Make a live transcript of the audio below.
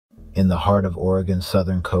In the heart of Oregon's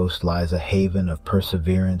southern coast lies a haven of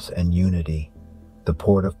perseverance and unity, the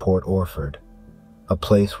Port of Port Orford, a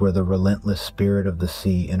place where the relentless spirit of the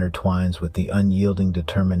sea intertwines with the unyielding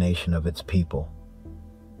determination of its people.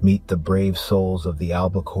 Meet the brave souls of the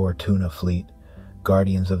Albacore Tuna Fleet,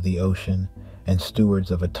 guardians of the ocean and stewards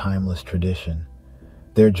of a timeless tradition.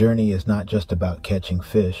 Their journey is not just about catching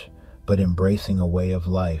fish, but embracing a way of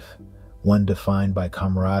life, one defined by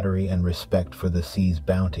camaraderie and respect for the sea's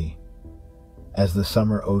bounty. As the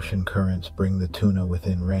summer ocean currents bring the tuna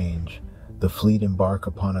within range, the fleet embark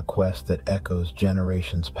upon a quest that echoes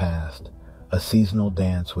generations past, a seasonal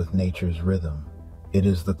dance with nature's rhythm. It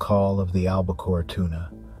is the call of the albacore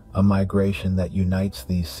tuna, a migration that unites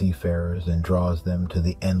these seafarers and draws them to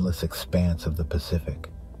the endless expanse of the Pacific.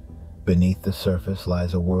 Beneath the surface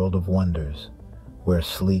lies a world of wonders, where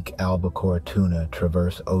sleek albacore tuna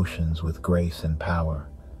traverse oceans with grace and power.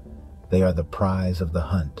 They are the prize of the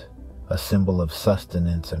hunt, a symbol of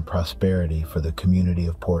sustenance and prosperity for the community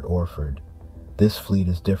of Port Orford. This fleet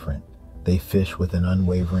is different. They fish with an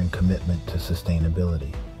unwavering commitment to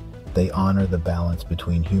sustainability. They honor the balance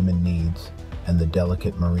between human needs and the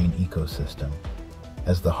delicate marine ecosystem.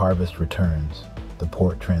 As the harvest returns, the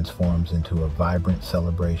port transforms into a vibrant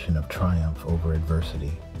celebration of triumph over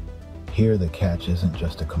adversity. Here, the catch isn't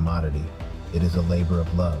just a commodity, it is a labor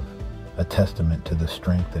of love, a testament to the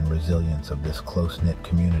strength and resilience of this close-knit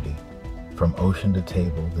community. From ocean to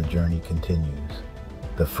table, the journey continues.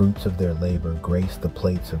 The fruits of their labor grace the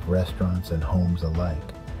plates of restaurants and homes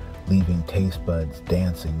alike, leaving taste buds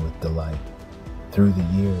dancing with delight. Through the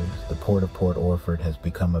years, the Port of Port Orford has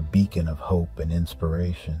become a beacon of hope and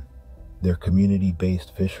inspiration. Their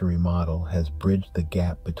community-based fishery model has bridged the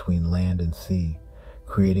gap between land and sea,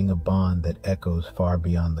 creating a bond that echoes far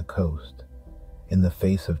beyond the coast. In the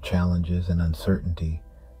face of challenges and uncertainty,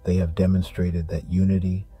 they have demonstrated that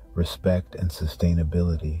unity, respect, and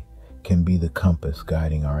sustainability can be the compass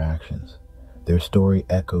guiding our actions. Their story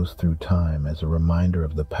echoes through time as a reminder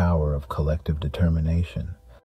of the power of collective determination.